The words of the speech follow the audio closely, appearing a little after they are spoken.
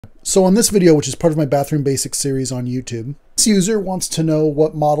So on this video, which is part of my Bathroom Basics series on YouTube, this user wants to know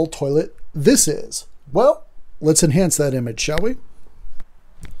what model toilet this is. Well, let's enhance that image, shall we?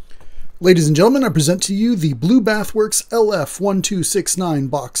 Ladies and gentlemen, I present to you the Blue Bathworks LF1269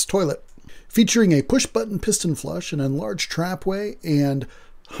 box toilet, featuring a push-button piston flush, an enlarged trapway, and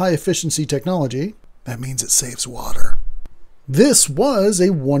high-efficiency technology. That means it saves water. This was a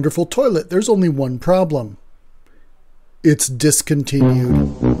wonderful toilet. There's only one problem. It's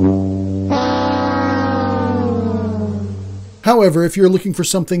discontinued. However, if you're looking for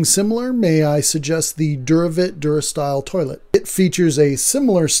something similar, may I suggest the Duravit DuraStyle toilet. It features a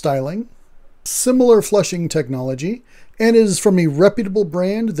similar styling, similar flushing technology, and is from a reputable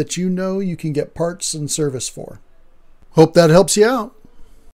brand that you know you can get parts and service for. Hope that helps you out.